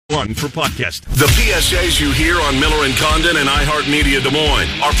One for podcast. The PSAs you hear on Miller and Condon and iHeartMedia Des Moines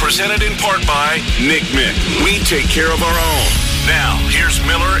are presented in part by Nick Mick. We take care of our own. Now, here's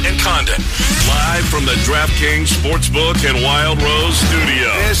Miller and Condon, live from the DraftKings Sportsbook and Wild Rose studio.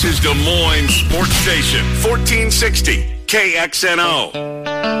 This is Des Moines Sports Station, 1460 KXNO.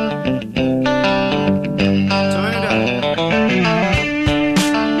 Turn it up.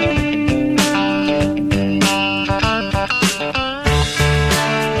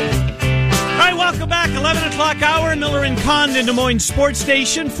 Hour, Miller and Condon, Des Moines Sports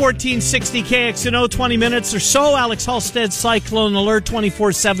Station, 1460 KXNO, 20 minutes or so. Alex Halstead, Cyclone Alert,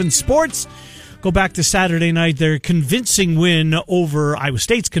 24/7 Sports. Go back to Saturday night, their convincing win over Iowa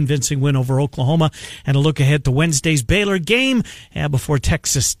State's convincing win over Oklahoma, and a look ahead to Wednesday's Baylor game before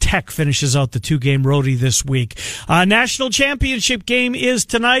Texas Tech finishes out the two-game roadie this week. National championship game is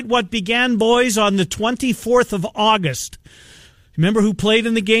tonight. What began, boys, on the 24th of August. Remember who played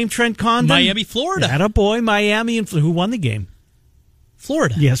in the game, Trent Condon? Miami, Florida. Attaboy, Miami. And who won the game?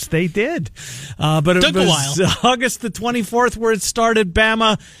 Florida. Yes, they did. But it Took was a while. August the 24th where it started,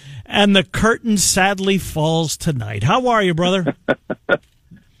 Bama, and the curtain sadly falls tonight. How are you, brother?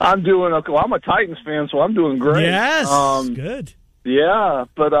 I'm doing okay. Well, I'm a Titans fan, so I'm doing great. Yes, good. Yeah,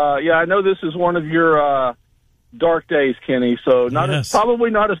 but I know this is one of your dark days, Kenny, so probably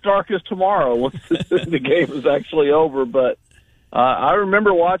not as dark as tomorrow once the game is actually over, but I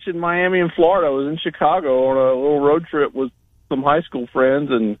remember watching Miami and Florida. I was in Chicago on a little road trip with some high school friends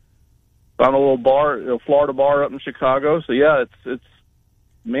and found a little bar, Florida bar up in Chicago. So yeah, it's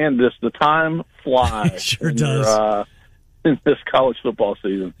man, the time flies. It sure does. In this college football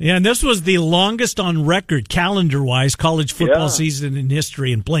season. Yeah, and this was the longest on record, calendar-wise, college football season in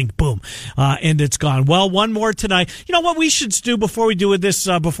history, and blink, boom, and it's gone. Well, one more tonight. You know what we should do before we do this,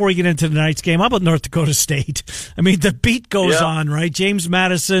 before we get into tonight's game? How about North Dakota State? I mean, the beat goes on, right? James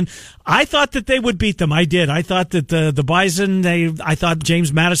Madison. I thought that they would beat them. I did. I thought that the Bison, I thought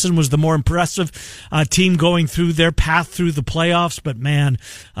James Madison was the more impressive team going through their path through the playoffs. But, man,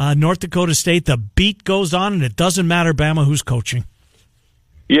 North Dakota State, the beat goes on, and it doesn't matter, Bama, who's coaching.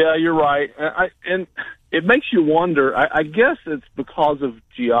 Yeah, you're right. And it makes you wonder. I guess it's because of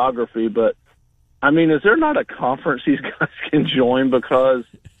geography, but, I mean, is there not a conference these guys can join? Because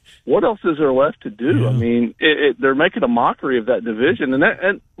what else is there left to do? Yeah. I mean, they're making a mockery of that division.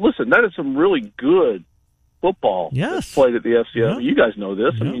 And listen, that is some really good football that's played at the FCS. Yeah. You guys know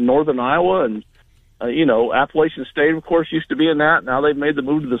this. Yeah. I mean, Northern Iowa and, Appalachian State, of course, used to be in that. Now they've made the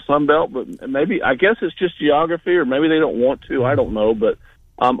move to the Sun Belt. But maybe, I guess it's just geography, or maybe they don't want to. I don't know. But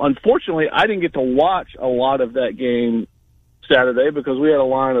unfortunately, I didn't get to watch a lot of that game Saturday because we had a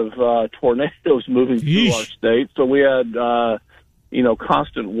line of tornadoes moving through our state. So we had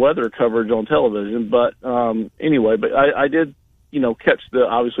constant weather coverage on television. But anyway, I did, catch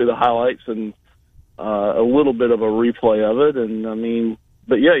obviously the highlights and a little bit of a replay of it. And I mean,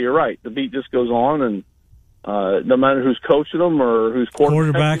 but yeah, you're right. The beat just goes on, and no matter who's coaching them or who's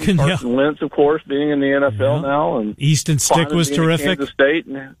quarterbacking. Carson Wentz, of course, being in the NFL now, and Easton Stick was terrific. Kansas State,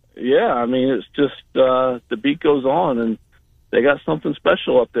 and, I mean, it's just the beat goes on, and they got something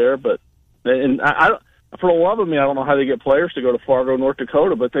special up there. But I for the love of me, I don't know how they get players to go to Fargo, North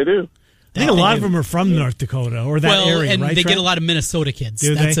Dakota, but they do. I think a lot of them are from North Dakota or that area, and right? they get a lot of Minnesota kids.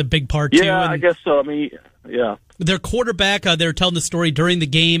 Do That's they? a big part, too. Yeah, And I guess so. I mean, yeah. their quarterback, they were telling the story during the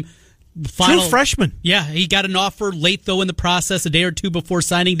game. True freshman. Yeah, he got an offer late, though, in the process, a day or two before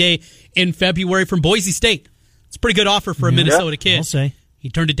signing day in February from Boise State. It's a pretty good offer for a Minnesota kid. I'll say. He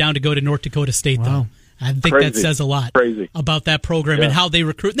turned it down to go to North Dakota State, though. I think that says a lot about that program and how they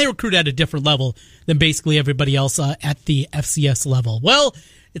recruit. They recruit at a different level than basically everybody else at the FCS level. Well,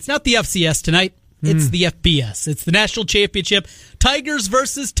 it's not the FCS tonight. It's the FBS. It's the national championship. Tigers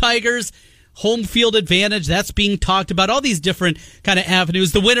versus Tigers. Home field advantage. That's being talked about. All these different kind of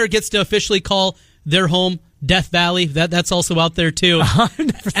avenues. The winner gets to officially call their home Death Valley. That's also out there, too.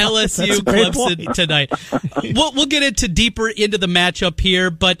 LSU Clemson tonight. We'll get deeper into the matchup here,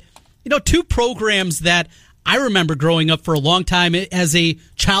 but two programs that I remember growing up for a long time as a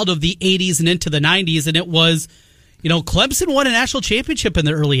child of the 80s and into the 90s, and it was, Clemson won a national championship in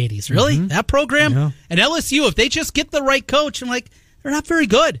the early 80s. Really? That program? Yeah. And LSU, if they just get the right coach, I'm like, they're not very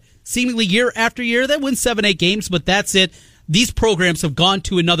good. Seemingly year after year, they win 7-8 games, but that's it. These programs have gone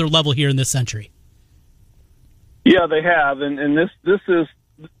to another level here in this century. Yeah, they have, and this is,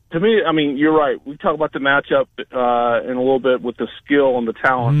 to me, I mean, you're right. We talk about the matchup in a little bit with the skill and the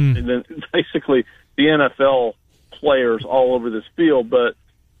talent, and then basically the NFL players all over this field. But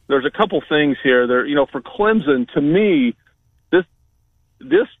there's a couple things here. There, for Clemson, to me, this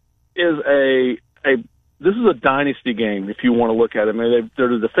is a this is a dynasty game if you want to look at it. I mean, they're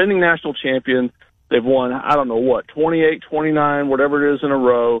the defending national champion. They've won, I don't know what, 28, 29, whatever it is in a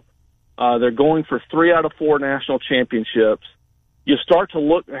row. They're going for 3 out of 4 national championships. You start to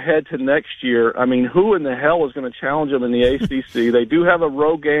look ahead to next year. I mean, who in the hell is going to challenge them in the ACC? They do have a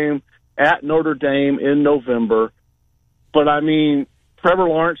road game at Notre Dame in November. But, I mean, Trevor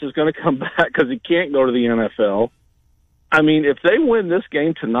Lawrence is going to come back because he can't go to the NFL. I mean, if they win this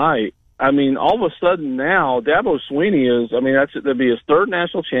game tonight, I mean, all of a sudden now, Dabo Swinney that'd be his 3rd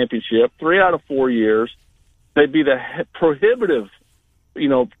national championship, 3 out of 4 years. They'd be the prohibitive,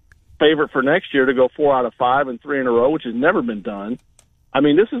 favorite for next year to go 4 out of 5 and 3 in a row, which has never been done. I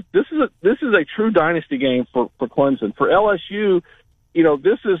mean, this is a true dynasty game for Clemson. For LSU,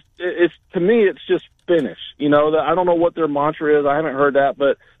 to me, it's just finish. I don't know what their mantra is. I haven't heard that,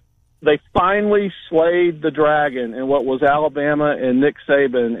 but they finally slayed the dragon in what was Alabama and Nick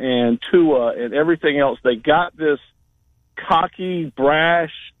Saban and Tua and everything else. They got this cocky,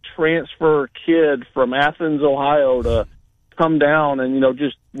 brash transfer kid from Athens, Ohio to come down and,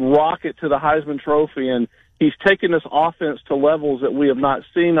 just rock it to the Heisman Trophy. And he's taken this offense to levels that we have not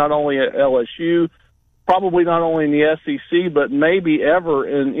seen, not only at LSU, probably not only in the SEC, but maybe ever.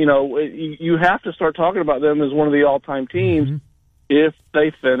 And, you have to start talking about them as one of the all-time teams if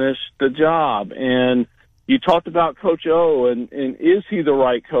they finish the job. And you talked about Coach O, and is he the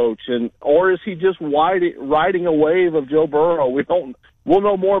right coach? Or is he just riding a wave of Joe Burrow? We'll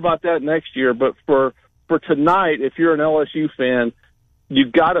know more about that next year. But for tonight, if you're an LSU fan,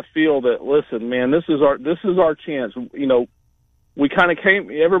 you've got to feel that, listen, man, this is our chance. We kind of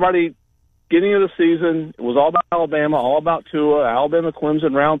everybody beginning of the season, it was all about Alabama, all about Tua, Alabama,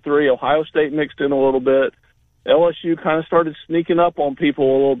 Clemson, round 3, Ohio State mixed in a little bit. LSU kind of started sneaking up on people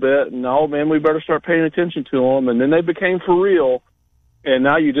a little bit, and, oh, man, we better start paying attention to them. And then they became for real, and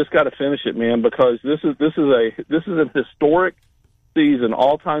now you just got to finish it, man, because this is a historic season,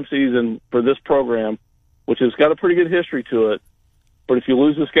 all-time season for this program, which has got a pretty good history to it. But if you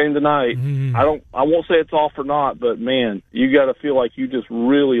lose this game tonight, I won't say it's all for naught, but man, you got to feel like you just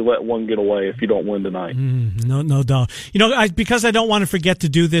really let one get away if you don't win tonight. No doubt. Because I don't want to forget to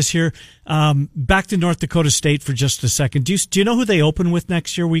do this here, back to North Dakota State for just a second. Do you know who they open with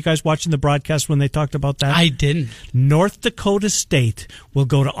next year? Were you guys watching the broadcast when they talked about that? I didn't. North Dakota State will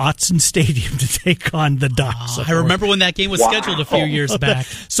go to Autzen Stadium to take on the Ducks. I remember when that game was scheduled a few years back.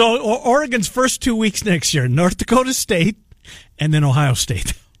 So Oregon's first 2 weeks next year, North Dakota State, and then Ohio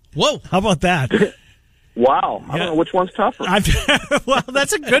State. Whoa. How about that? Wow. I don't know which one's tougher. Well,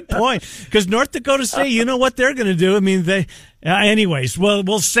 that's a good point. Because North Dakota State, you know what they're going to do. I mean, anyways,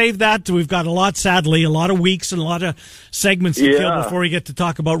 we'll save that. We've got a lot of weeks and a lot of segments to kill before we get to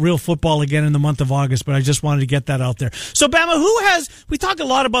talk about real football again in the month of August. But I just wanted to get that out there. So, Bama, we talk a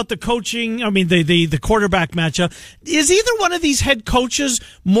lot about the coaching, the quarterback matchup. Is either one of these head coaches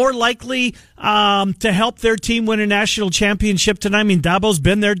more likely to help their team win a national championship tonight? I mean, Dabo's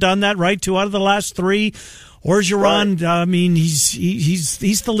been there, done that, right? 2 out of the last 3. Orgeron, right.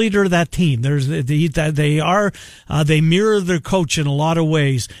 He's the leader of that team. They mirror their coach in a lot of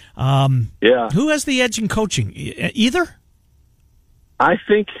ways. Who has the edge in coaching? Either? I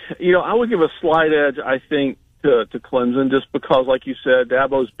think, I would give a slight edge, I think, to Clemson, just because, like you said,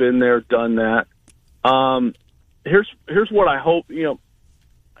 Dabo's been there, done that. Here's what I hope,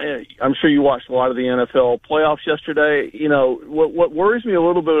 I'm sure you watched a lot of the NFL playoffs yesterday. What worries me a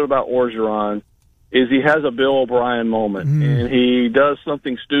little bit about Orgeron is he has a Bill O'Brien moment, and he does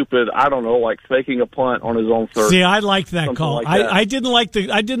something stupid. I don't know, like faking a punt on his own third. See, I liked that call. Like I didn't like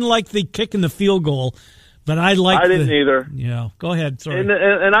the kick and the field goal, but I didn't either. Yeah, go ahead. Sorry.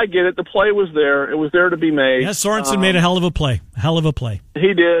 And I get it. The play was there. It was there to be made. Yeah, Sorensen made a hell of a play.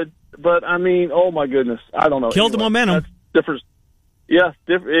 He did, but oh my goodness, I don't know. Killed the momentum. That's different. Yeah,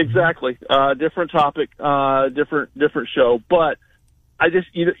 exactly. Different topic, different show. But I just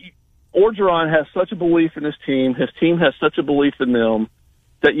Orgeron has such a belief in his team. His team has such a belief in them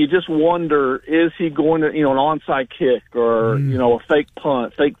that you just wonder, is he going to, an onside kick or, a fake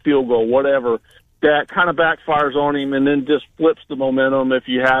punt, fake field goal, whatever, that kind of backfires on him and then just flips the momentum if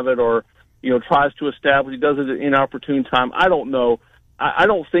you have it or, tries to establish. He does it at inopportune time. I don't know. I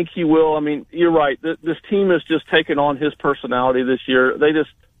don't think he will. I mean, you're right. This team has just taken on his personality this year. They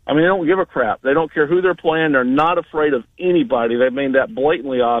don't give a crap. They don't care who they're playing. They're not afraid of anybody. They've made that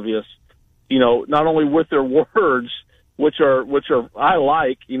blatantly obvious. Not only with their words, which are I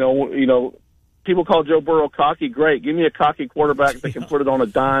like, people call Joe Burrow cocky. Great. Give me a cocky quarterback that can put it on a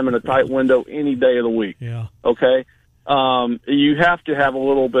dime in a tight window any day of the week. Yeah. Okay. You have to have a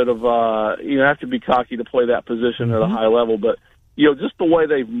little bit of, you have to be cocky to play that position at a high level, but just the way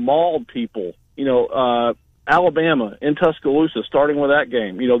they've mauled people. Alabama in Tuscaloosa, starting with that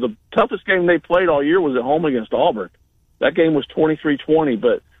game. The toughest game they played all year was at home against Auburn. That game was 23-20,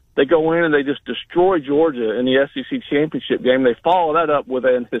 but they go in and they just destroy Georgia in the SEC championship game. They follow that up with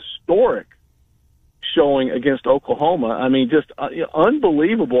an historic showing against Oklahoma. I mean, just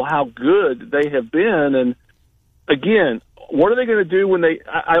unbelievable how good they have been. And again, what are they going to do when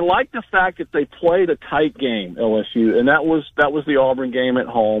I like the fact that they played a tight game, LSU, and that was the Auburn game at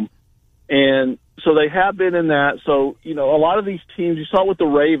home. And so they have been in that. So, a lot of these teams, you saw with the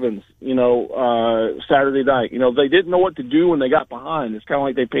Ravens, Saturday night, they didn't know what to do when they got behind. It's kind of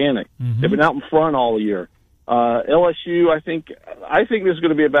like they panicked. Mm-hmm. They've been out in front all year. LSU, I think this is going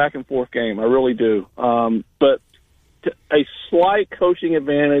to be a back and forth game. I really do. But a slight coaching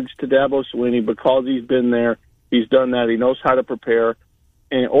advantage to Dabo Swinney because he's been there. He's done that. He knows how to prepare.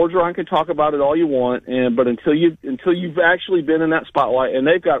 And Orgeron can talk about it all you want, but until you've actually been in that spotlight, and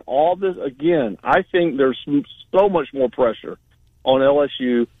they've got all this again, I think there's so much more pressure on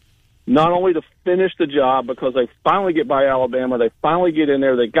LSU, not only to finish the job because they finally get by Alabama, they finally get in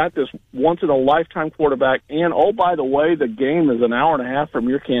there, they got this once in a lifetime quarterback, and oh by the way, the game is an hour and a half from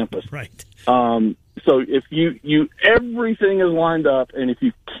your campus. Right. So if you everything is lined up, and if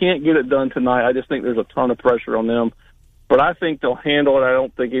you can't get it done tonight, I just think there's a ton of pressure on them. But I think they'll handle it. I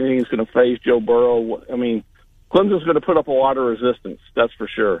don't think anything's going to phase Joe Burrow. I mean, Clemson's going to put up a lot of resistance, that's for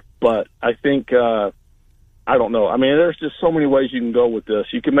sure. But I think, I don't know. I mean, there's just so many ways you can go with this.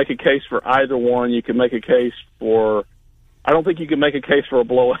 You can make a case for either one. You can make a case for – I don't think you can make a case for a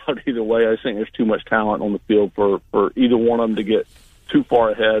blowout either way. I think there's too much talent on the field for either one of them to get too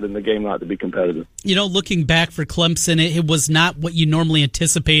far ahead and the game not to be competitive. Looking back for Clemson, it was not what you normally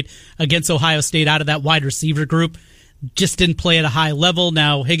anticipate against Ohio State out of that wide receiver group. Just didn't play at a high level.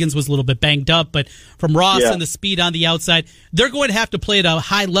 Now, Higgins was a little bit banged up, but from Ross and the speed on the outside, they're going to have to play at a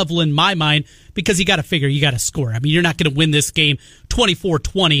high level in my mind because you got to figure you got to score. I mean, you're not going to win this game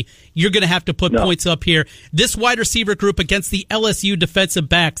 24-20. You're going to have to put points up here. This wide receiver group against the LSU defensive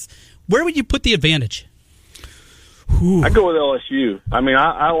backs, where would you put the advantage? I go with LSU. I mean,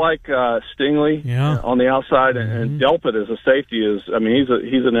 I like Stingley on the outside, and Delpit as a safety he's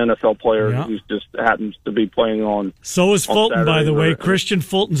an NFL player who just happens to be playing on. So is Fulton, Saturday, by the way. Christian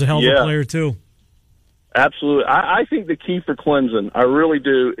Fulton's a hell of a player too. Absolutely. I think the key for Clemson, I really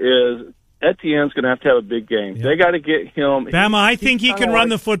do, is Etienne's going to have a big game. They got to get him. Bama, I think he can run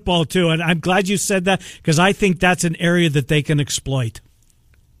the football too, and I'm glad you said that because I think that's an area that they can exploit.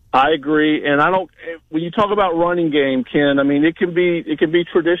 I agree, and when you talk about running game, Ken, I mean, it can be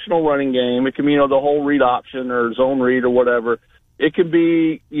traditional running game. It can be, the whole read option or zone read or whatever. It can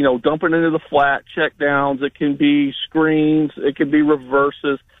be, dumping into the flat, check downs. It can be screens. It can be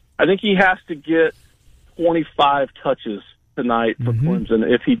reverses. I think he has to get 25 touches tonight for Clemson.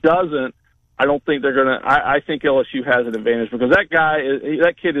 If he doesn't, I don't think they're going to, I think LSU has an advantage because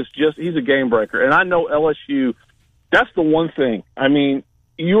that kid he's a game breaker. And I know LSU, that's the one thing. I mean,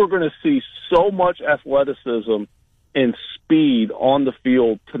 you are going to see so much athleticism and speed on the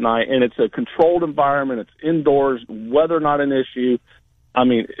field tonight, and it's a controlled environment. It's indoors, weather not an issue. I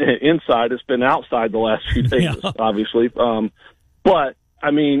mean, inside, it's been outside the last few days, obviously. But, I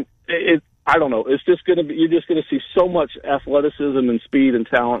mean, I don't know. It's just going to be, you're just going to see so much athleticism and speed and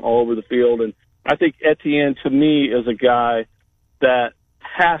talent all over the field. And I think Etienne, to me, is a guy that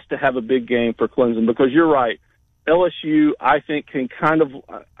has to have a big game for Clemson because you're right. LSU, I think, can kind of.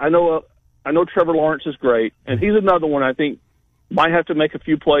 I know Trevor Lawrence is great, and he's another one I think might have to make a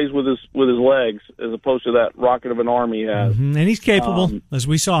few plays with his legs as opposed to that rocket of an arm he has. And he's capable, as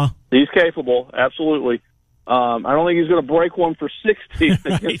we saw. He's capable, absolutely. I don't think he's going to break one for 60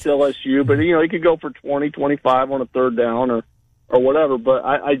 against LSU, but he could go for 20, 25 on a third down or whatever. But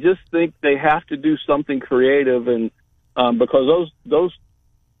I just think they have to do something creative, and because those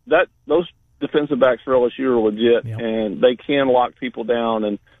defensive backs for LSU are legit, and they can lock people down.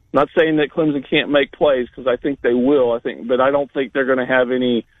 And I'm not saying that Clemson can't make plays because I think they will. But I don't think they're going to have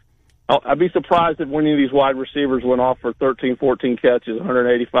any. I'd be surprised if any of these wide receivers went off for 13, 14 catches,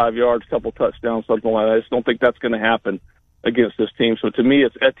 185 yards, a couple touchdowns, something like that. I just don't think that's going to happen against this team. So to me,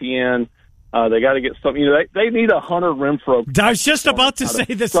 it's Etienne. They got to get something. They need a Hunter Renfrow. I was just about to say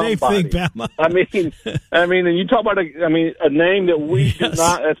the same thing, Bama. I mean, and you talk about a name that we did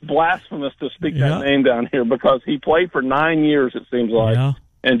not. It's blasphemous to speak that name down here because he played for 9 years. It seems like,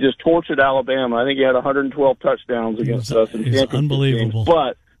 and just tortured Alabama. I think he had 112 touchdowns against us in championship unbelievable. games.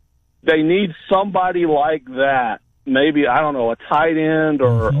 But they need somebody like that. Maybe I don't know, a tight end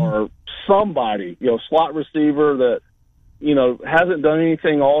or somebody, slot receiver that hasn't done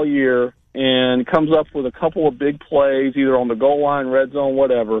anything all year. and comes up with a couple of big plays, either on the goal line, red zone,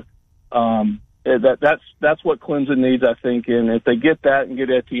 whatever, that's what Clemson needs, I think. And if they get that and get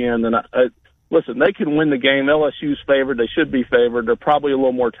Etienne, then listen, they can win the game. LSU's favored. They should be favored. They're probably a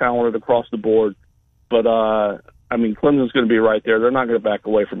little more talented across the board. But, Clemson's going to be right there. They're not going to back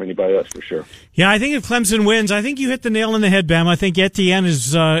away from anybody, that's for sure. Yeah, I think if Clemson wins, I think you hit the nail on the head, Bam. I think Etienne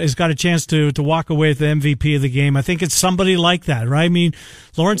has got a chance to walk away with the MVP of the game. I think it's somebody like that, right? I mean,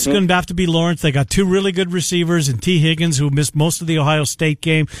 Lawrence is going to have to be Lawrence. They got two really good receivers, and T. Higgins, who missed most of the Ohio State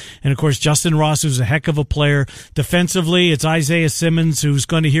game, and, of course, Justin Ross, who's a heck of a player. Defensively, it's Isaiah Simmons, who's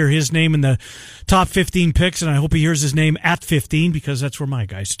going to hear his name in the top 15 picks, and I hope he hears his name at 15 because that's where my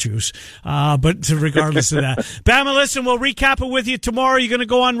guys choose. But regardless of that. Bama, listen, we'll recap it with you tomorrow. You're going to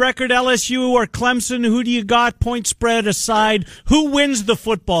go on record, LSU or Clemson? Who do you got? Point spread aside. Who wins the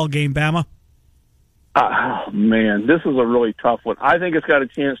football game, Bama? Oh, man, this is a really tough one. I think it's got a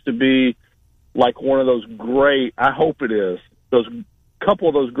chance to be like one of those great, I hope it is, those couple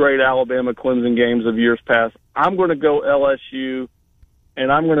of those great Alabama-Clemson games of years past. I'm going to go LSU,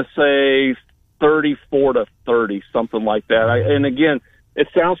 and I'm going to say 34-30, something like that. And again, it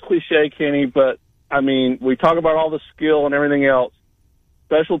sounds cliche, Kenny, but, we talk about all the skill and everything else.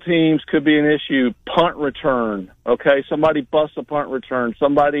 Special teams could be an issue. Punt return, okay? Somebody busts a punt return.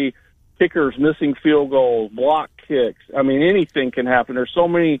 Kickers missing field goals, block kicks. Anything can happen. There's so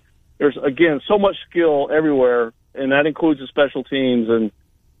much skill everywhere, and that includes the special teams. And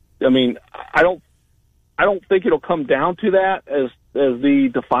I don't think it'll come down to that as the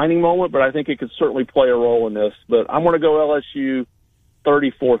defining moment, but I think it could certainly play a role in this. But I'm going to go LSU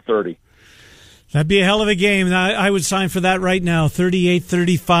 34-30. That'd be a hell of a game. I would sign for that right now.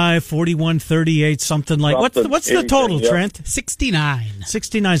 38-35, 41-38, something like. What's the total, Trent? 69.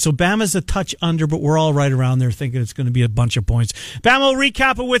 69. So Bama's a touch under, but we're all right around there thinking it's going to be a bunch of points. Bama will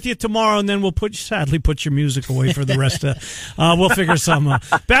recap it with you tomorrow, and then we'll sadly put your music away for the rest of. We'll figure something out.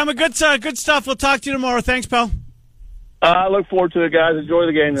 Bama, good stuff. We'll talk to you tomorrow. Thanks, pal. I look forward to it, guys. Enjoy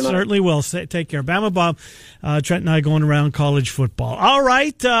the game tonight. Certainly will. Take care. Bama Bob, Trent and I going around college football. All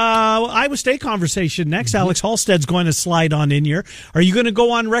right. Iowa State conversation next. Mm-hmm. Alex Halstead's going to slide on in here. Are you going to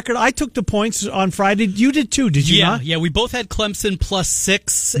go on record? I took the points on Friday. You did too, did you not? Yeah, we both had Clemson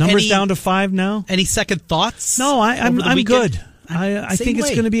 +6. Numbers down to 5 now. Any second thoughts? No, I'm good. I think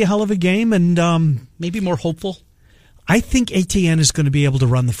it's going to be a hell of a game, and maybe more hopeful. I think Etienne is going to be able to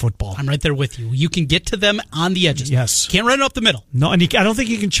run the football. I'm right there with you. You can get to them on the edges. Yes. Can't run it up the middle. No, and I don't think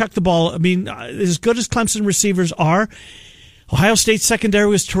you can chuck the ball. As good as Clemson receivers are, Ohio State's secondary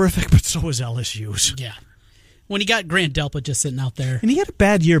was terrific, but so was LSU's. Yeah. When you got Grant Delpit just sitting out there. And he had a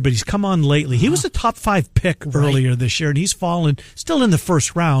bad year, but he's come on lately. He was a top 5 pick earlier this year, and he's fallen still in the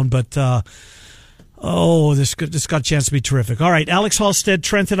first round, but... this got a chance to be terrific. All right, Alex Halstead,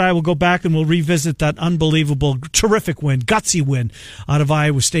 Trent, and I will go back and we'll revisit that unbelievable, terrific win, gutsy win out of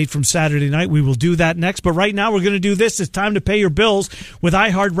Iowa State from Saturday night. We will do that next. But right now, we're going to do this. It's time to pay your bills with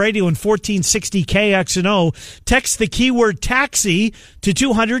iHeartRadio and 1460 KXNO. Text the keyword taxi to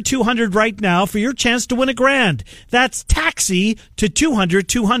 200-200 right now for your chance to win $1,000. That's taxi to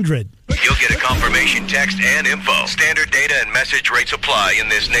 200-200. You'll get a confirmation text and info. Standard data and message rates apply in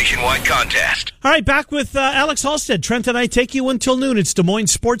this nationwide contest. All right, back with Alex Halstead. Trent and I take you until noon. It's Des Moines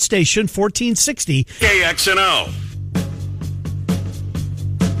Sports Station, 1460 KXNO.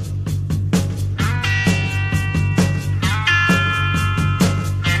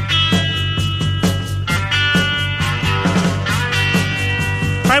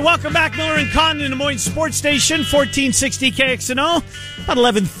 All right, welcome back. Miller and Condon, Des Moines Sports Station, 1460 KXNO. About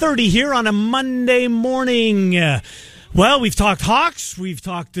 11:30 here on a Monday morning. Well, we've talked Hawks. We've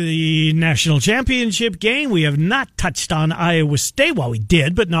talked the national championship game. We have not touched on Iowa State. Well, we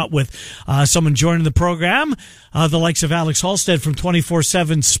did, but not with someone joining the program. The likes of Alex Halstead from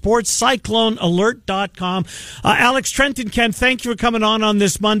 24/7 Sports, CycloneAlert.com. Alex, Trent, and Ken, thank you for coming on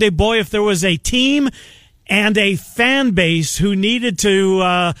this Monday. Boy, if there was a team and a fan base who needed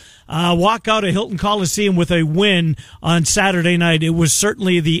to walk out of Hilton Coliseum with a win on Saturday night, it was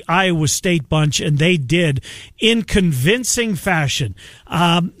certainly the Iowa State bunch, and they did in convincing fashion.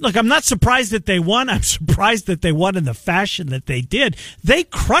 Look, I'm not surprised that they won. I'm surprised that they won in the fashion that they did. They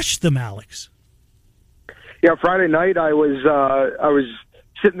crushed them, Alex. Yeah, Friday night I was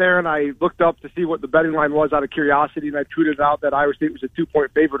sitting there and I looked up to see what the betting line was out of curiosity, and I tweeted out that Iowa State was a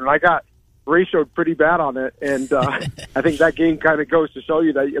 2-point favorite, and I got ratioed pretty bad on it, and I think that game kind of goes to show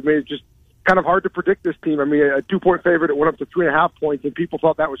you that, it's just kind of hard to predict this team. A 2-point favorite, it went up to 3.5 points, and people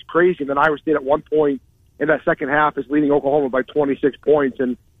thought that was crazy, and then Iowa State at one point in that second half is leading Oklahoma by 26 points,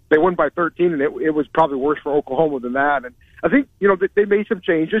 and they won by 13, and it was probably worse for Oklahoma than that. And I think, they made some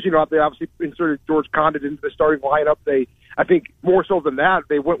changes. They obviously inserted George Condit into the starting lineup. I think more so than that,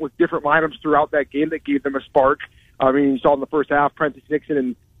 they went with different lineups throughout that game that gave them a spark. I mean, you saw in the first half, Prentice Nixon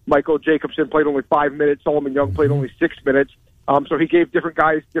and Michael Jacobson played only 5 minutes. Solomon Young played only 6 minutes. So he gave different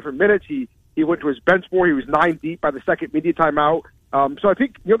guys different minutes. He went to his bench more. He was 9 deep by the second media timeout. So I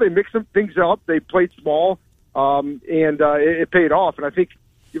think, they mixed some things up. They played small, and it paid off. And I think,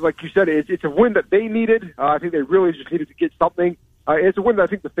 like you said, it's a win that they needed. I think they really just needed to get something. It's a win that I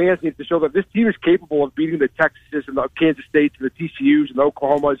think the fans need to show that this team is capable of beating the Texases and the Kansas States and the TCUs and the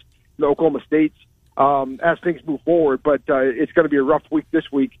Oklahomas and the Oklahoma States as things move forward. But it's going to be a rough week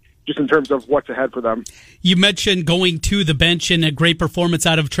this week, just in terms of what's ahead for them. You mentioned going to the bench and a great performance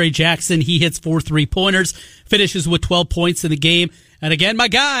out of Trey Jackson. He hits 4 3-pointers, finishes with 12 points in the game. And again, my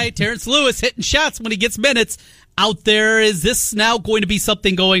guy, Terrence Lewis, hitting shots when he gets minutes out there. Is this now going to be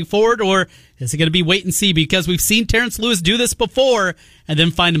something going forward, or is it going to be wait and see? Because we've seen Terrence Lewis do this before and then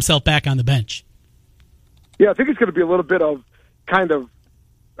find himself back on the bench. Yeah, I think it's going to be a little bit of kind of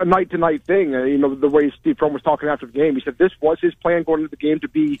a night-to-night thing. The way Steve Prohm was talking after the game, he said this was his plan going into the game, to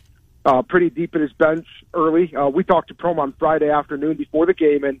be pretty deep in his bench early. We talked to Prohm on Friday afternoon before the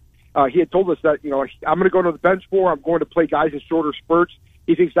game, and he had told us that, I'm going to go to the bench more. I'm going to play guys in shorter spurts.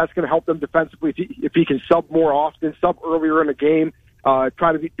 He thinks that's going to help them defensively if he can sub more often, sub earlier in the game,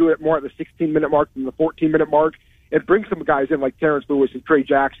 try to do it more at the 16-minute mark than the 14-minute mark, and bring some guys in like Terrence Lewis and Trey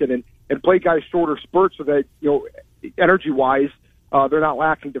Jackson and play guys shorter spurts so that, energy-wise, they're not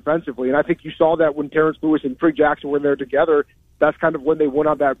lacking defensively. And I think you saw that when Terrence Lewis and Trey Jackson were there together. That's kind of when they went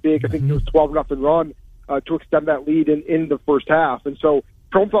on that big, I think it was 12-0 run to extend that lead in the first half. And so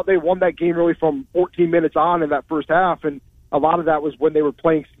Prohm thought they won that game really from 14 minutes on in that first half, and a lot of that was when they were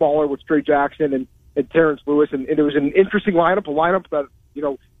playing smaller with Trey Jackson and Terrence Lewis, and it was an interesting lineup, a lineup that,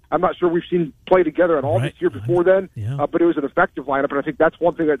 I'm not sure we've seen play together at all this year before then, but it was an effective lineup, and I think that's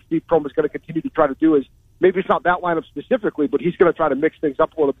one thing that Steve Prohm is going to continue to try to do is, maybe it's not that lineup specifically, but he's going to try to mix things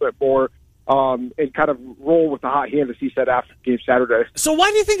up a little bit more and kind of roll with the hot hand, as he said after the game Saturday. So why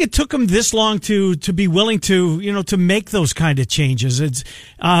do you think it took him this long to be willing to, to make those kind of changes? It's,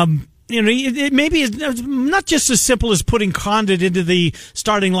 it maybe it's not just as simple as putting Condit into the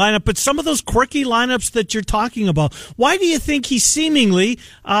starting lineup, but some of those quirky lineups that you're talking about. Why do you think he seemingly,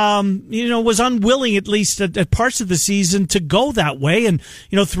 was unwilling, at least at parts of the season, to go that way? And,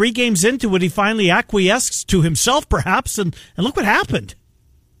 3 games into it, he finally acquiesced to himself, perhaps, and look what happened.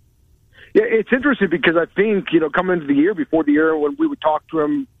 Yeah, it's interesting because I think, coming into the year, before the year, when we would talk to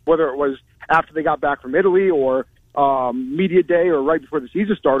him, whether it was after they got back from Italy or media day or right before the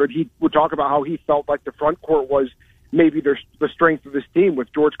season started, he would talk about how he felt like the front court was maybe the strength of this team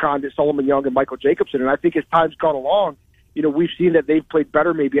with George Condit, Solomon Young, and Michael Jacobson. And I think as time's gone along, we've seen that they've played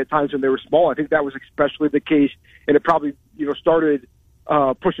better maybe at times when they were small. I think that was especially the case, and it probably, started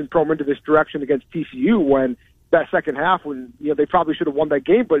pushing Prohm into this direction against TCU when that second half, when they probably should have won that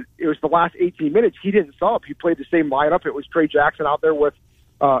game, but it was the last 18 minutes. He didn't sub. He played the same lineup. It was Trey Jackson out there with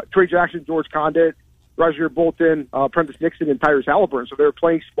Trey Jackson, George Condit, Roger Bolton, Prentice Nixon, and Tyrese Halliburton. So they were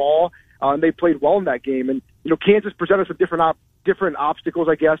playing small, and they played well in that game. And Kansas presented some different obstacles,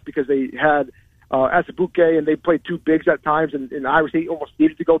 I guess, because they had Asabuke, and they played 2 bigs at times, and Iowa State almost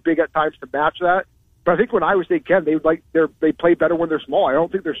needed to go big at times to match that. But I think when Iowa State can, they play better when they're small. I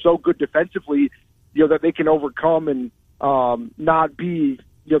don't think they're so good defensively, that they can overcome and not be,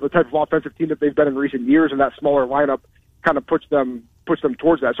 the type of offensive team that they've been in recent years, and that smaller lineup kind of puts them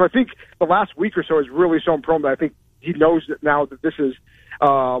towards that. So I think the last week or so has really shown Prohm that I think he knows that now that this is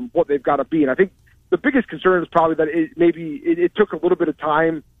what they've got to be. And I think the biggest concern is probably that it took a little bit of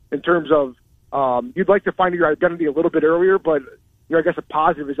time in terms of you'd like to find your identity a little bit earlier, but I guess a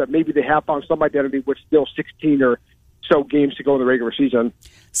positive is that maybe they have found some identity with still 16 or so games to go in the regular season.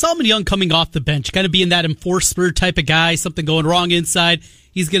 Solomon Young coming off the bench, kind of being that enforcer type of guy, something going wrong inside.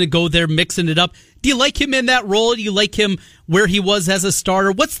 He's going to go there mixing it up. Do you like him in that role? Do you like him where he was as a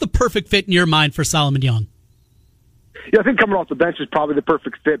starter? What's the perfect fit in your mind for Solomon Young? Yeah, I think coming off the bench is probably the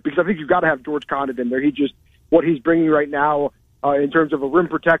perfect fit because I think you've got to have George Condit in there. What he's bringing right now in terms of a rim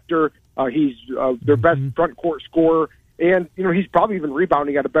protector, he's their best front court scorer. And, he's probably even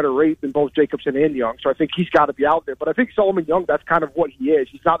rebounding at a better rate than both Jacobson and Young. So I think he's got to be out there. But I think Solomon Young, that's kind of what he is.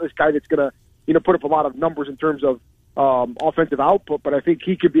 He's not this guy that's going to, put up a lot of numbers in terms of offensive output. But I think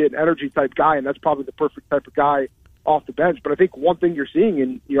he could be an energy type guy, and that's probably the perfect type of guy off the bench. But I think one thing you're seeing,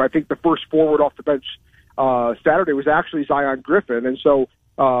 and, I think the first forward off the bench Saturday was actually Zion Griffin. And so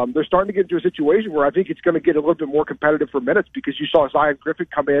they're starting to get into a situation where I think it's going to get a little bit more competitive for minutes because you saw Zion Griffin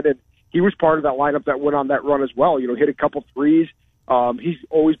come in and he was part of that lineup that went on that run as well. Hit a couple threes. He's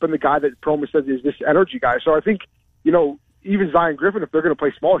always been the guy that Prohm says is this energy guy. So I think, even Zion Griffin, if they're going to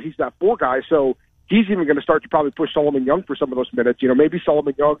play small, he's that 4 guy. So he's even going to start to probably push Solomon Young for some of those minutes. Maybe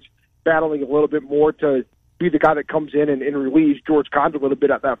Solomon Young's battling a little bit more to be the guy that comes in and relieves George Conde a little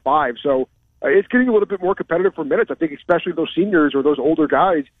bit at that 5. So it's getting a little bit more competitive for minutes. I think especially those seniors or those older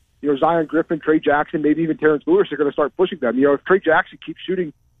guys, Zion Griffin, Trey Jackson, maybe even Terrence Lewis are going to start pushing them. If Trey Jackson keeps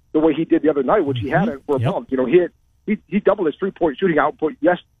shooting the way he did the other night, which he had for a month, he doubled his 3-point shooting output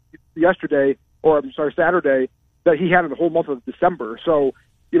Saturday, that he had in the whole month of December. So,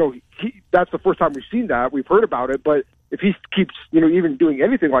 that's the first time we've seen that. We've heard about it, but if he keeps, even doing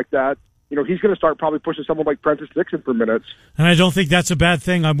anything like that, he's going to start probably pushing someone like Prentice Dixon for minutes. And I don't think that's a bad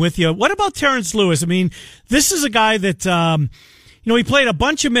thing. I'm with you. What about Terrence Lewis? I mean, this is a guy that, he played a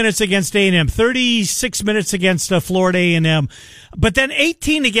bunch of minutes against A&M, 36 minutes against Florida A&M, but then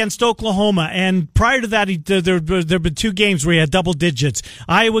 18 against Oklahoma. And prior to that, there have been 2 games where he had double digits,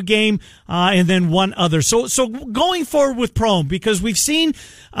 Iowa game, and then one other. So going forward with Prohm, because we've seen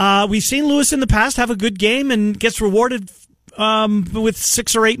Lewis in the past have a good game and gets rewarded with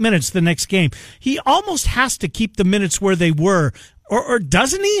 6 or 8 minutes the next game. He almost has to keep the minutes where they were. Or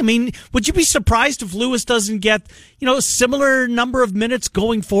doesn't he? I mean, would you be surprised if Lewis doesn't get, a similar number of minutes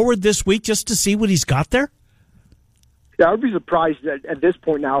going forward this week just to see what he's got there? Yeah, I would be surprised at this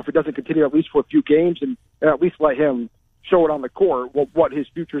point now if it doesn't continue at least for a few games and at least let him show it on the court what his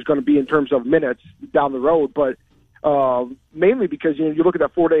future is going to be in terms of minutes down the road. But mainly because, you look at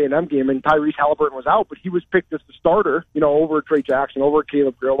that Florida A&M game and Tyrese Halliburton was out, but he was picked as the starter, over Trey Jackson, over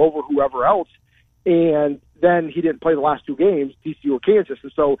Caleb Grill, over whoever else. And then he didn't play the last 2 games, TCU or Kansas.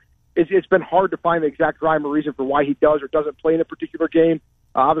 And so it's been hard to find the exact rhyme or reason for why he does or doesn't play in a particular game.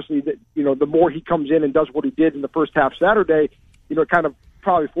 Obviously, the more he comes in and does what he did in the first half Saturday, it kind of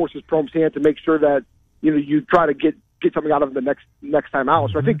probably forces Prohm's hand to make sure that, you try to get something out of him the next time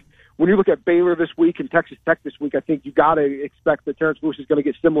out. So I think when you look at Baylor this week and Texas Tech this week, I think you got to expect that Terrence Lewis is going to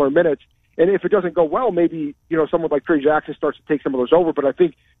get similar minutes. And if it doesn't go well, maybe, someone like Trey Jackson starts to take some of those over. But I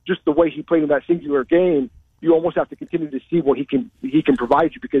think just the way he played in that singular game, you almost have to continue to see what he can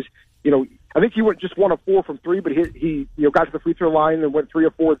provide you because, I think he went just 1 of 4 from 3, but he got to the free throw line and went 3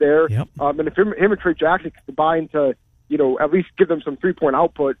 of 4 there. Yep. And if him and Trey Jackson can combine to, at least give them some 3-point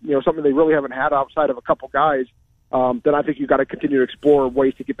output, something they really haven't had outside of a couple guys, then I think you've got to continue to explore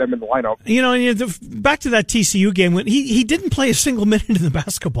ways to get them in the lineup. Back to that TCU game, when he didn't play a single minute in the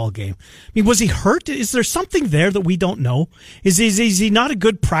basketball game. I mean, was he hurt? Is there something there that we don't know? Is he not a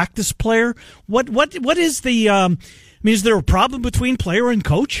good practice player? What is the? Is there a problem between player and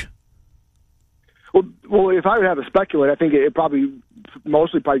coach? Well, if I would have to speculate, I think it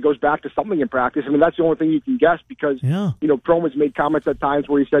mostly goes back to something in practice. I mean, that's the only thing you can guess because Prohm has made comments at times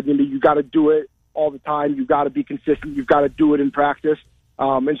where he said, you got to do it all the time. You've got to be consistent. You've got to do it in practice.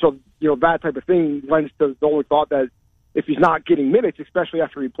 And so, that type of thing lends to the only thought that if he's not getting minutes, especially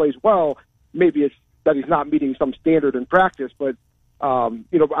after he plays well, maybe it's that he's not meeting some standard in practice. But, I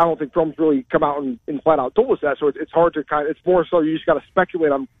don't think Prohm's really come out and flat out told us that. So it's hard to it's more so you just got to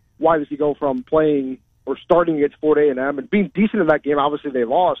speculate on why does he go from playing or starting against Florida A&M and being decent in that game. Obviously they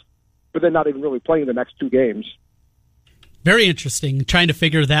lost, but then not even really playing the next 2 games. Very interesting, trying to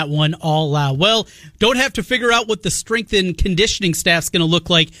figure that one all out. Well, don't have to figure out what the strength and conditioning staff's going to look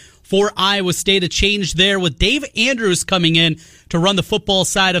like for Iowa State. A change there with Dave Andrews coming in to run the football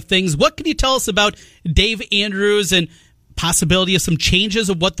side of things. What can you tell us about Dave Andrews and possibility of some changes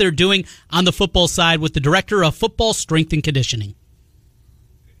of what they're doing on the football side with the director of football strength and conditioning?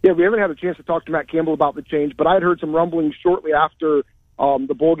 Yeah, we haven't had a chance to talk to Matt Campbell about the change, but I had heard some rumblings shortly after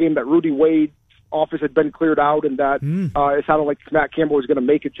the bowl game that Rudy Wade's office had been cleared out and that it sounded like Matt Campbell was going to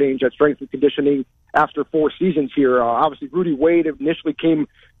make a change at strength and conditioning after 4 seasons here. Obviously, Rudy Wade initially came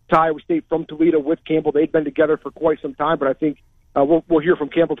to Iowa State from Toledo with Campbell. They'd been together for quite some time, but I think we'll hear from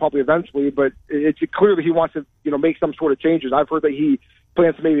Campbell probably eventually. But it's clear that he wants to make some sort of changes. I've heard that he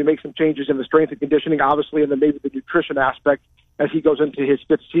plans to maybe make some changes in the strength and conditioning, obviously, and then maybe the nutrition aspect as he goes into his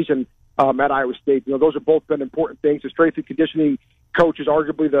 5th season at Iowa State. Those have both been important things. The strength and conditioning coach is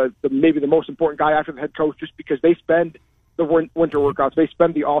arguably maybe the most important guy after the head coach just because they spend the winter workouts. They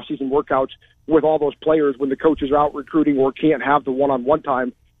spend the off-season workouts with all those players when the coaches are out recruiting or can't have the one-on-one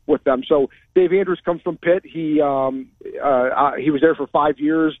time with them. So Dave Andrews comes from Pitt. He was there for 5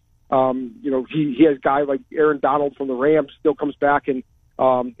 years. He has guys like Aaron Donald from the Rams still comes back and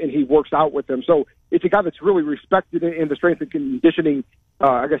he works out with them. So it's a guy that's really respected in the strength and conditioning,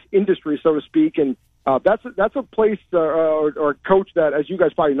 industry, so to speak. And that's a place or a coach that, as you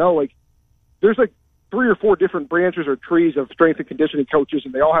guys probably know, there's 3 or 4 different branches or trees of strength and conditioning coaches,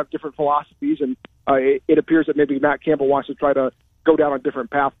 and they all have different philosophies. And it appears that maybe Matt Campbell wants to try to go down a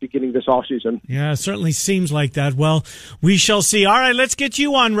different path beginning this offseason. Yeah, it certainly seems like that. Well, we shall see. All right, let's get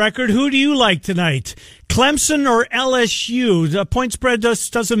you on record. Who do you like tonight? Clemson or LSU? The point spread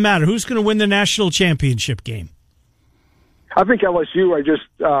doesn't matter. Who's going to win the national championship game? I think LSU.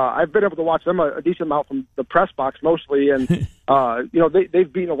 I've been able to watch them a decent amount from the press box mostly, and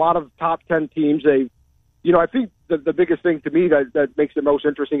they've beaten a lot of top 10 teams. I think the biggest thing to me that makes it most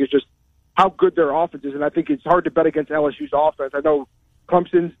interesting is just how good their offense is, and I think it's hard to bet against LSU's offense. I know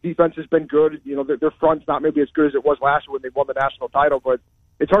Clemson's defense has been good. Their front's not maybe as good as it was last year when they won the national title, but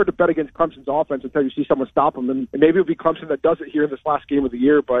it's hard to bet against Clemson's offense until you see someone stop them, and maybe it'll be Clemson that does it here in this last game of the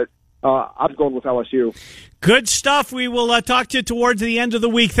year, but I'm going with LSU. Good stuff. We will talk to you towards the end of the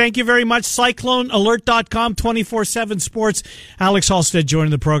week. Thank you very much. CycloneAlert.com, 24/7 Sports. Alex Halstead joining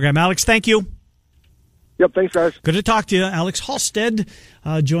the program. Alex, thank you. Yep, thanks, guys. Good to talk to you. Alex Halstead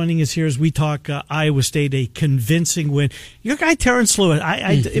joining us here as we talk Iowa State, a convincing win. Your guy, Terrence Lewis,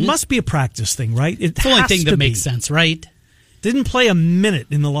 it must be a practice thing, right? It's the only thing that makes sense, right? Didn't play a minute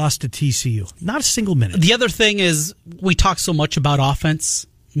in the loss to TCU. Not a single minute. The other thing is we talk so much about offense.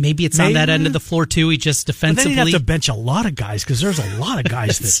 Maybe it's on that end of the floor, too. He just defensively. But then you have to bench a lot of guys because there's a lot of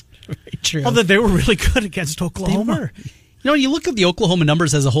guys that. True. Although they were really good against Oklahoma. You look at the Oklahoma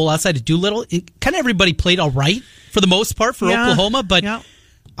numbers as a whole outside of Doolittle, kind of everybody played all right for the most part for Oklahoma, but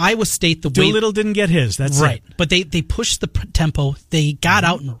Iowa State, Doolittle didn't get his. That's right. But they pushed the tempo. They got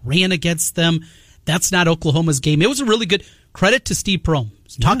out and ran against them. That's not Oklahoma's game. It was a really good credit to Steve Prohm.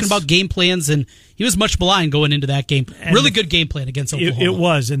 Talking about game plans, and he was much maligned going into that game. Really good game plan against Oklahoma. It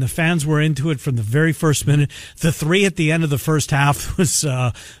was, and the fans were into it from the very first minute. The three at the end of the first half was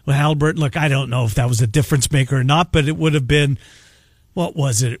Halliburton. Look, I don't know if that was a difference maker or not, but it would have been, what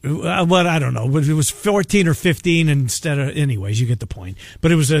was it? I don't know. It was 14 or 15 instead of, anyways, you get the point.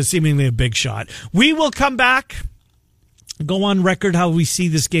 But it was seemingly a big shot. We will come back. Go on record how we see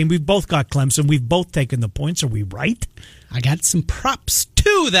this game. We've both got Clemson. We've both taken the points. Are we right? I got some props,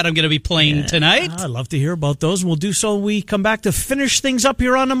 too, that I'm going to be playing tonight. I'd love to hear about those. We'll do so when we come back to finish things up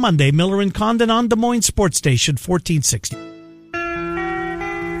here on a Monday. Miller and Condon on Des Moines Sports Station, 1460.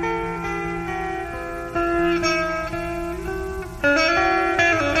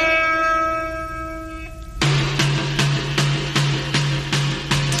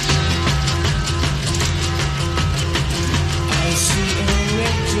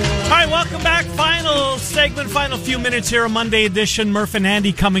 Welcome back. Final segment, final few minutes here, a Monday edition. Murph and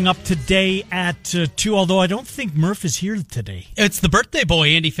Andy coming up today at 2, although I don't think Murph is here today. It's the birthday boy,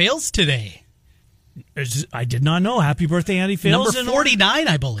 Andy Fales, today. I did not know. Happy birthday, Andy Fales. Number 49,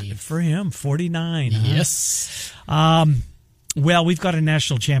 I believe. For him, 49. Yes. Well, we've got a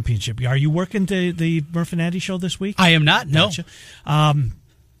national championship. Are you working the Murph and Andy show this week? I am not, no. Gotcha.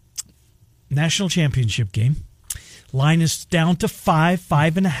 National championship game. Line is down to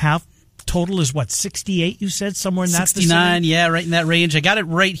 5.5. Total is what, 68, you said? Somewhere in that 69, yeah, right in that range. I got it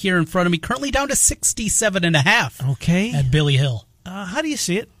right here in front of me. Currently down to 67.5. Okay. At Billy Hill. How do you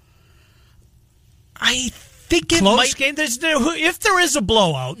see it? I think it might. Game. If there is a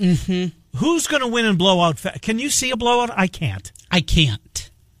blowout, who's going to win and blow out? Can you see a blowout? I can't. I can't.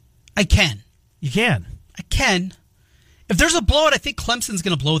 I can. You can? I can. If there's a blowout, I think Clemson's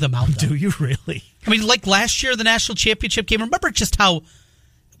going to blow them out. Though. Do you really? I mean, like last year, the national championship game. Remember just how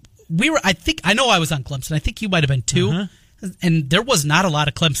I know I was on Clemson. I think you might have been too. And there was not a lot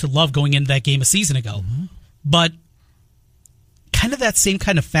of Clemson love going into that game a season ago. But kind of that same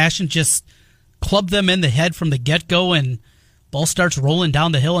kind of fashion, just club them in the head from the get-go and ball starts rolling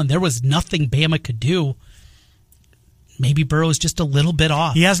down the hill and there was nothing Bama could do. Maybe Burrow's just a little bit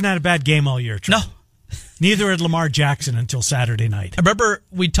off. He hasn't had a bad game all year, Trey. No. Neither had Lamar Jackson until Saturday night. I remember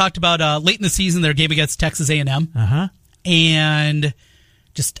we talked about late in the season their game against Texas A&M. And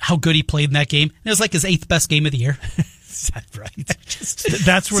just how good he played in that game. It was like his 8th best game of the year. Is that right?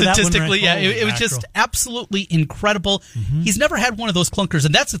 That's where statistically, that one it was just absolutely incredible. He's never had one of those clunkers,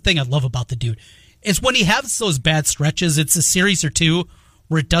 and that's the thing I love about the dude. Is when he has those bad stretches, it's a series or two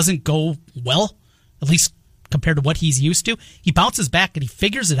where it doesn't go well, at least compared to what he's used to. He bounces back and he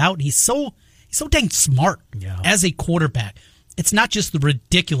figures it out. And he's so dang smart as a quarterback. It's not just the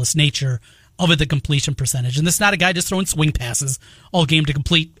ridiculous nature of it, the completion percentage. And this is not a guy just throwing swing passes all game to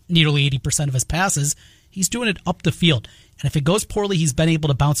complete nearly 80% of his passes. He's doing it up the field. And if it goes poorly, he's been able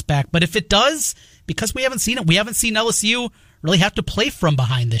to bounce back. But if it does, because we haven't seen it, we haven't seen LSU really have to play from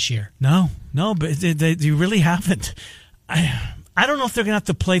behind this year. No, but they really haven't. I don't know if they're going to have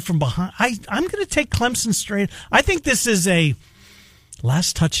to play from behind. I'm going to take Clemson straight. I think this is a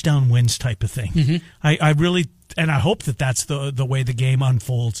last touchdown wins type of thing. I really I hope that that's the way the game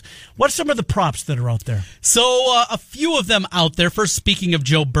unfolds. What's some of the props that are out there? So a few of them out there. First, speaking of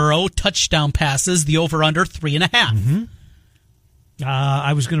Joe Burrow, touchdown passes, the over-under 3.5. Mm-hmm.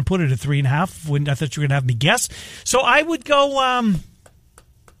 I was going to put it at 3.5 when I thought you were going to have me guess. So I would go,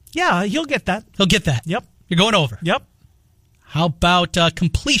 he'll get that. He'll get that. Yep. You're going over. Yep. How about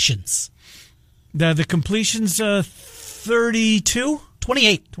completions? The completions, 32?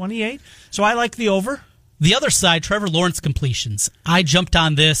 28. So I like the over. The other side, Trevor Lawrence completions. I jumped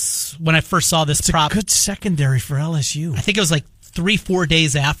on this when I first saw this prop. It's a good secondary for LSU. I think it was like 3-4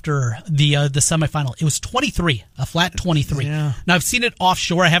 days after the semifinal. It was 23, a flat 23. Yeah. Now, I've seen it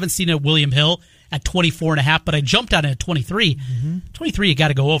offshore. I haven't seen it at William Hill at 24.5, but I jumped on it at 23. Mm-hmm. 23, you got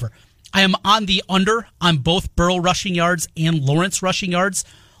to go over. I am on the under on both Burrow rushing yards and Lawrence rushing yards.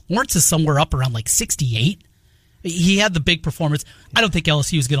 Lawrence is somewhere up around like 68. He had the big performance. I don't think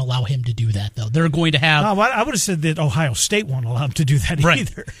LSU is going to allow him to do that, though. They're going to have... No, I would have said that Ohio State won't allow him to do that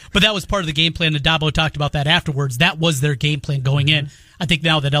either. But that was part of the game plan, and Dabo talked about that afterwards. That was their game plan going in. I think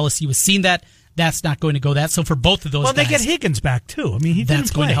now that LSU has seen that, that's not going to go that. So for both of those guys... Well, they get Higgins back, too. I mean,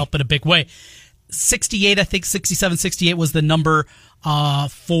 that's going to help in a big way. 68, I think 67, 68 was the number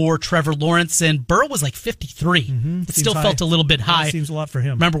for Trevor Lawrence, and Burrow was like 53. Mm-hmm. It still felt a little bit high. That seems a lot for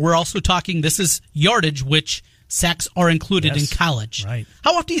him. Remember, we're also talking, this is yardage, which sacks are included in college. Right.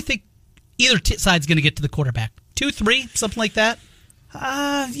 How often do you think either side's going to get to the quarterback? 2, 3, something like that?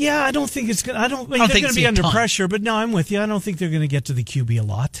 I don't think it's going to... they're going to be under pressure, but no, I'm with you. I don't think they're going to get to the QB a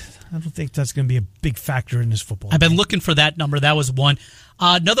lot. I don't think that's going to be a big factor in this football I've been looking for that number. That was one.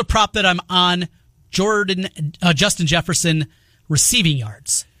 Another prop that I'm on, Justin Jefferson receiving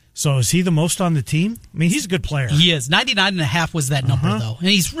yards. So is he the most on the team? I mean, he's a good player. He is. 99.5 was that number, though. And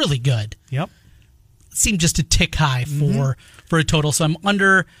he's really good. Yep. Seemed just a tick high for a total. So I'm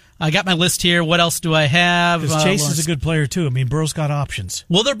under. I got my list here. What else do I have? Because Chase is a good player, too. I mean, Burrow's got options.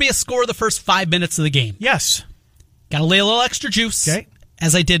 Will there be a score the first 5 minutes of the game? Yes. Got to lay a little extra juice. Okay.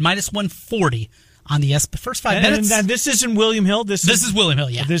 As I did, minus 140 on the first 5 minutes. And this isn't William Hill. This is William Hill,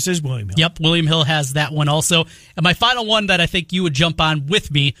 yeah. This is William Hill. Yep, William Hill has that one also. And my final one that I think you would jump on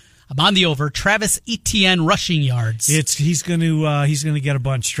with me, I'm on the over, Travis Etienne rushing yards. He's going to get a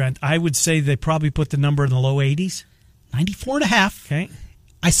bunch, Trent. I would say they probably put the number in the low 80s. 94.5. Okay.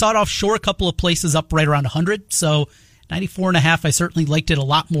 I saw it offshore a couple of places up right around 100, so 94.5. I certainly liked it a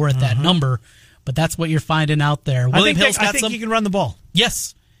lot more at that number, but that's what you're finding out there. William Hill's got some. I think he can run the ball.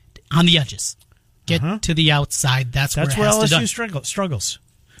 Yes, on the edges. Get to the outside. That's where LSU struggles.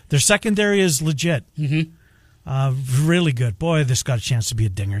 Their secondary is legit. Mm-hmm. Really good. Boy, this got a chance to be a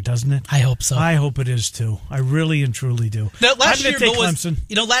dinger, doesn't it? I hope so. I hope it is, too. I really and truly do. Now, last year Clemson.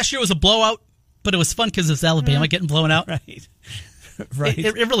 Last year was a blowout, but it was fun because it was Alabama getting blown out. Right.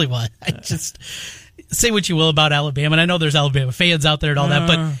 It really was. I just say what you will about Alabama, and I know there's Alabama fans out there and all that,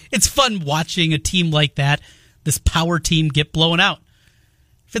 but it's fun watching a team like that, this power team, get blown out.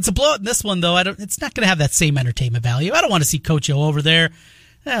 If it's a blowout in this one, though, it's not going to have that same entertainment value. I don't want to see Coach O over there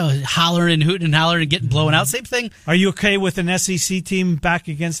hollering and hooting and hollering and getting blown out. Same thing. Are you okay with an SEC team back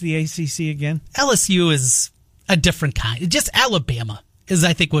against the ACC again? LSU is a different kind. Just Alabama is,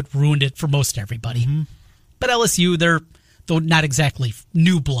 I think, what ruined it for most everybody. Mm-hmm. But LSU, they're not exactly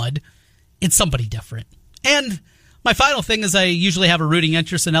new blood. It's somebody different. And my final thing is I usually have a rooting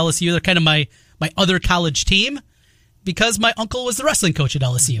interest in LSU. They're kind of my other college team because my uncle was the wrestling coach at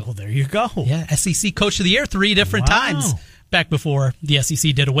LSU. Well, there you go. Yeah, SEC Coach of the Year 3 different times back before the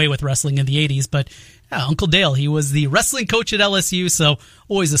SEC did away with wrestling in the 80s. But Uncle Dale, he was the wrestling coach at LSU, so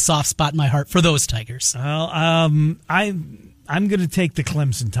always a soft spot in my heart for those Tigers. Well, I'm going to take the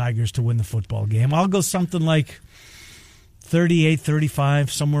Clemson Tigers to win the football game. I'll go something like 38-35,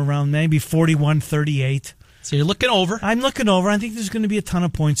 somewhere around maybe 41-38. So you're looking over. I'm looking over. I think there's going to be a ton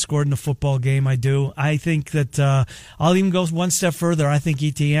of points scored in the football game. I do. I think that I'll even go one step further. I think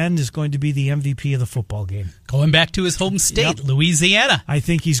Etienne is going to be the MVP of the football game. Going back to his home state, Louisiana. I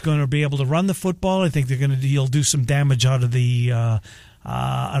think he's going to be able to run the football. I think he'll do some damage out of the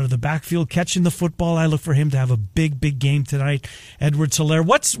backfield catching the football. I look for him to have a big game tonight. Edwards-Helaire.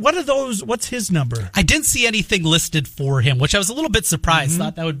 What's his number? I didn't see anything listed for him, which I was a little bit surprised.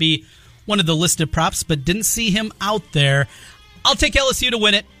 Thought that would be one of the listed props, but didn't see him out there. I'll take LSU to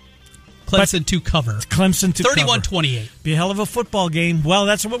win it. Clemson to cover. Clemson to 31-28. Be a hell of a football game. Well,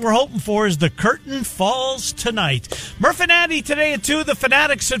 that's what we're hoping for, is the curtain falls tonight. Murph and Andy today at 2, the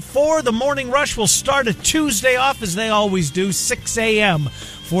Fanatics at 4. The Morning Rush will start a Tuesday off, as they always do, 6 a.m.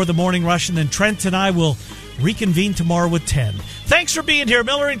 for the Morning Rush, and then Trent and I will reconvene tomorrow at 10. Thanks for being here,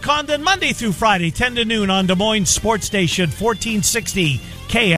 Miller and Condon, Monday through Friday, 10 to noon on Des Moines Sports Station, 1460 KM.